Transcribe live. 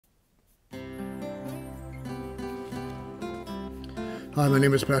Hi, my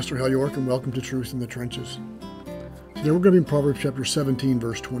name is Pastor Hal York, and welcome to Truth in the Trenches. Today we're going to be in Proverbs chapter 17,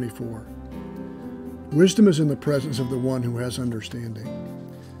 verse 24. Wisdom is in the presence of the one who has understanding,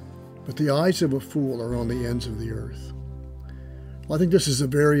 but the eyes of a fool are on the ends of the earth. Well, I think this is a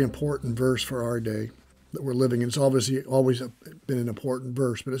very important verse for our day that we're living in. It's obviously always been an important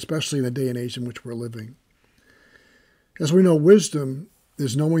verse, but especially in the day and age in which we're living. As we know, wisdom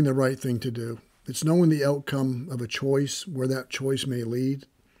is knowing the right thing to do. It's knowing the outcome of a choice, where that choice may lead,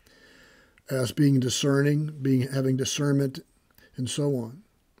 as being discerning, having discernment, and so on.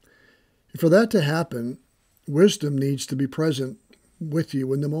 And for that to happen, wisdom needs to be present with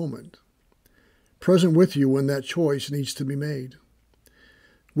you in the moment, present with you when that choice needs to be made.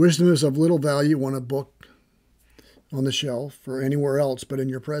 Wisdom is of little value on a book on the shelf or anywhere else but in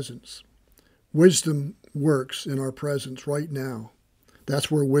your presence. Wisdom works in our presence right now.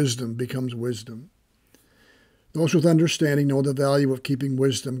 That's where wisdom becomes wisdom. Those with understanding know the value of keeping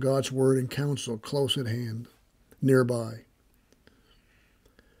wisdom, God's word, and counsel close at hand, nearby.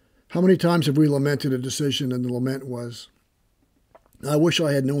 How many times have we lamented a decision and the lament was, I wish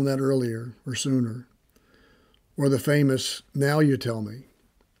I had known that earlier or sooner? Or the famous, now you tell me.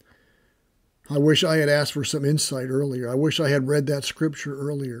 I wish I had asked for some insight earlier. I wish I had read that scripture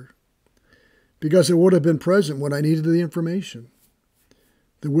earlier. Because it would have been present when I needed the information.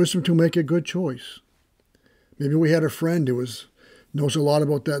 The wisdom to make a good choice. Maybe we had a friend who knows a lot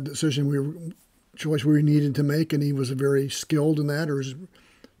about that choice we needed to make, and he was very skilled in that or is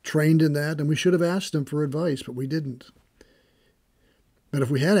trained in that, and we should have asked him for advice, but we didn't. But if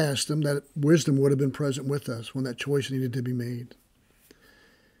we had asked him, that wisdom would have been present with us when that choice needed to be made.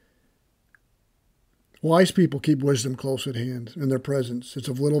 Wise people keep wisdom close at hand in their presence. It's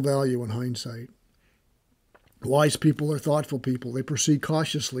of little value in hindsight. Wise people are thoughtful people. They proceed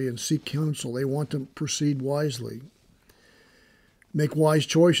cautiously and seek counsel. They want to proceed wisely. Make wise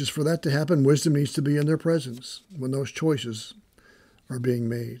choices. For that to happen, wisdom needs to be in their presence when those choices are being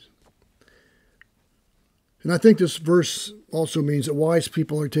made. And I think this verse also means that wise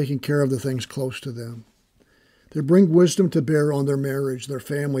people are taking care of the things close to them. They bring wisdom to bear on their marriage, their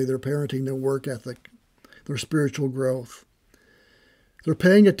family, their parenting, their work ethic, their spiritual growth. They're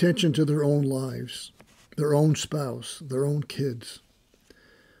paying attention to their own lives, their own spouse, their own kids.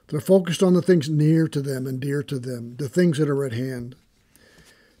 They're focused on the things near to them and dear to them, the things that are at hand.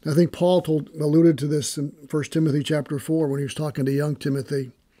 I think Paul alluded to this in 1 Timothy chapter 4 when he was talking to young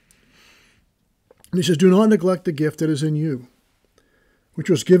Timothy. And he says, do not neglect the gift that is in you, which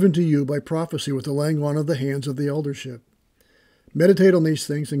was given to you by prophecy with the laying on of the hands of the eldership. Meditate on these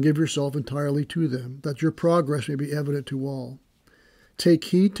things and give yourself entirely to them, that your progress may be evident to all. Take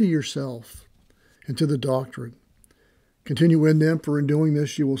heed to yourself and to the doctrine. Continue in them, for in doing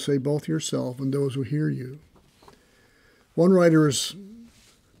this you will save both yourself and those who hear you. One writer has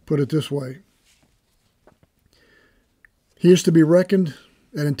put it this way. He is to be reckoned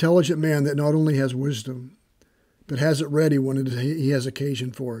an intelligent man that not only has wisdom, but has it ready when he has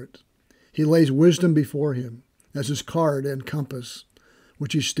occasion for it. He lays wisdom before him as his card and compass,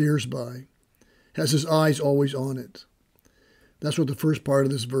 which he steers by, has his eyes always on it. That's what the first part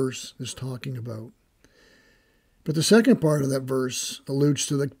of this verse is talking about. But the second part of that verse alludes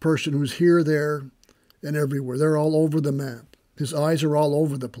to the person who's here, there, and everywhere. They're all over the map. His eyes are all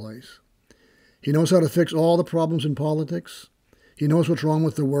over the place. He knows how to fix all the problems in politics. He knows what's wrong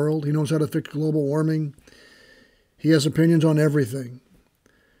with the world. He knows how to fix global warming. He has opinions on everything.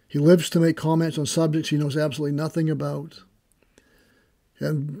 He lives to make comments on subjects he knows absolutely nothing about.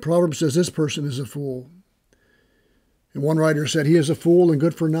 And Proverbs says this person is a fool. And one writer said, he is a fool and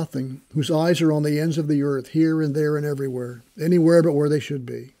good for nothing, whose eyes are on the ends of the earth, here and there and everywhere, anywhere but where they should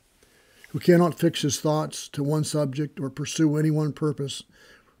be, who cannot fix his thoughts to one subject or pursue any one purpose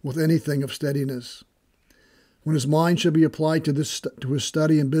with anything of steadiness. When his mind should be applied to his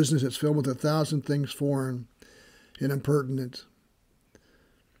study and business, it's filled with 1,000 things foreign and impertinent.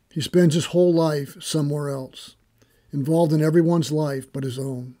 He spends his whole life somewhere else, involved in everyone's life but his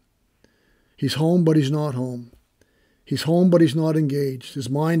own. He's home, but he's not home. He's home, but he's not engaged. His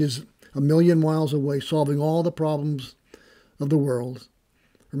mind is 1,000,000 miles away, solving all the problems of the world,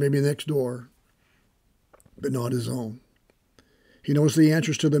 or maybe next door, but not his own. He knows the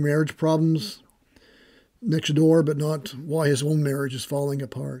answers to the marriage problems next door, but not why his own marriage is falling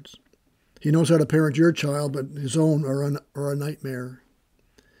apart. He knows how to parent your child, but his own are a nightmare.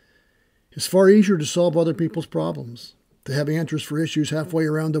 It's far easier to solve other people's problems, to have answers for issues halfway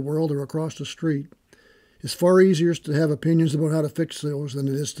around the world or across the street. It's far easier to have opinions about how to fix those than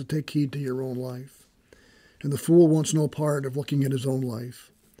it is to take heed to your own life. And the fool wants no part of looking at his own life,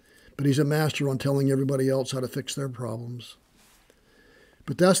 but he's a master on telling everybody else how to fix their problems.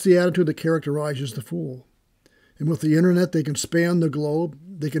 But that's the attitude that characterizes the fool. And with the internet, they can span the globe.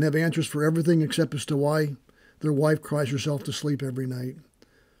 They can have answers for everything except as to why their wife cries herself to sleep every night,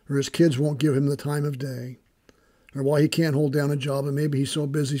 or his kids won't give him the time of day, or why he can't hold down a job, and maybe he's so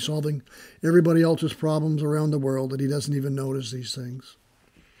busy solving everybody else's problems around the world that he doesn't even notice these things.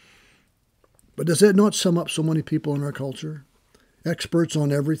 But does that not sum up so many people in our culture? Experts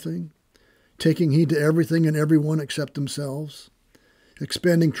on everything, taking heed to everything and everyone except themselves,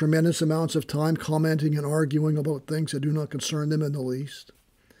 expending tremendous amounts of time commenting and arguing about things that do not concern them in the least.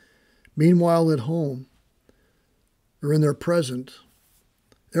 Meanwhile, at home, or in their present,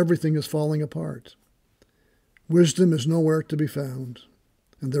 everything is falling apart. Wisdom is nowhere to be found,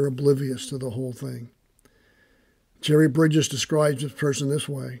 and they're oblivious to the whole thing. Jerry Bridges describes this person this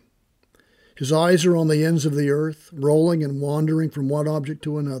way. His eyes are on the ends of the earth, rolling and wandering from one object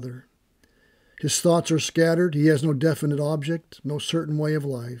to another. His thoughts are scattered. He has no definite object, no certain way of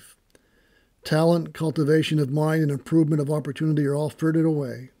life. Talent, cultivation of mind, and improvement of opportunity are all frittered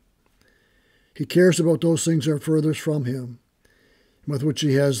away. He cares about those things that are furthest from him, with which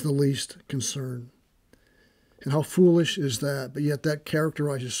he has the least concern. And how foolish is that? But yet that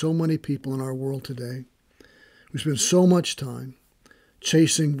characterizes so many people in our world today. We spend so much time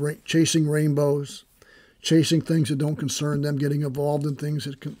chasing rainbows, chasing things that don't concern them, getting involved in things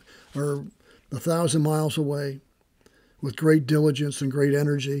that are 1,000 miles away with great diligence and great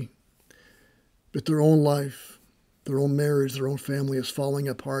energy. But their own life, their own marriage, their own family is falling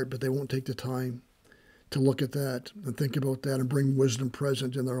apart, but they won't take the time to look at that and think about that and bring wisdom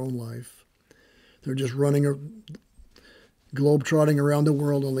present in their own life. They're just running, globe-trotting around the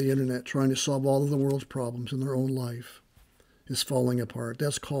world on the internet, trying to solve all of the world's problems, and their own life is falling apart.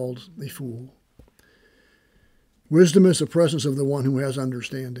 That's called a fool. Wisdom is the presence of the one who has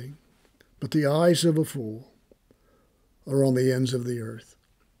understanding, but the eyes of a fool are on the ends of the earth.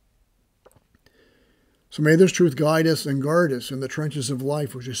 So may this truth guide us and guard us in the trenches of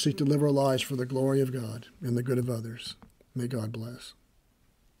life, which we seek to live our lives for the glory of God and the good of others. May God bless.